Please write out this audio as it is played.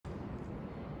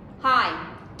Hi,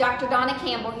 Dr. Donna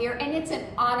Campbell here, and it's an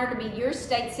honor to be your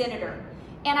state senator.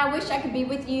 And I wish I could be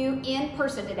with you in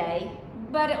person today,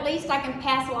 but at least I can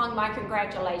pass along my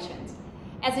congratulations.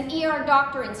 As an ER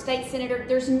doctor and state senator,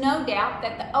 there's no doubt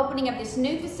that the opening of this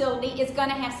new facility is going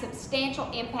to have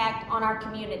substantial impact on our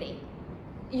community.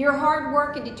 Your hard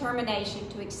work and determination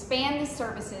to expand the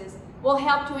services will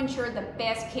help to ensure the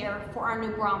best care for our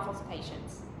New Braunfels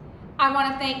patients. I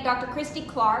want to thank Dr. Christy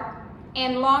Clark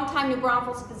and longtime New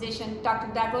Braunfels physician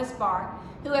Dr. Douglas Barr,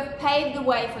 who have paved the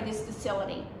way for this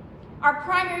facility. Our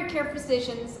primary care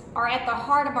physicians are at the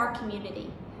heart of our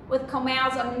community. With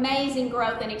Campbell's amazing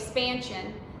growth and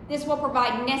expansion, this will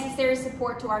provide necessary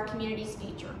support to our community's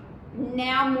future.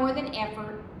 Now more than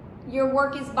ever, your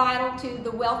work is vital to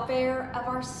the welfare of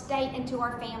our state and to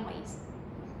our families.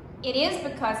 It is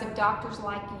because of doctors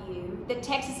like you that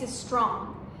Texas is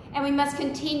strong, and we must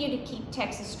continue to keep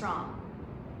Texas strong.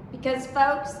 Because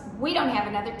folks, we don't have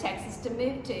another Texas to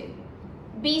move to.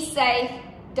 Be safe,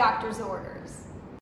 doctor's orders.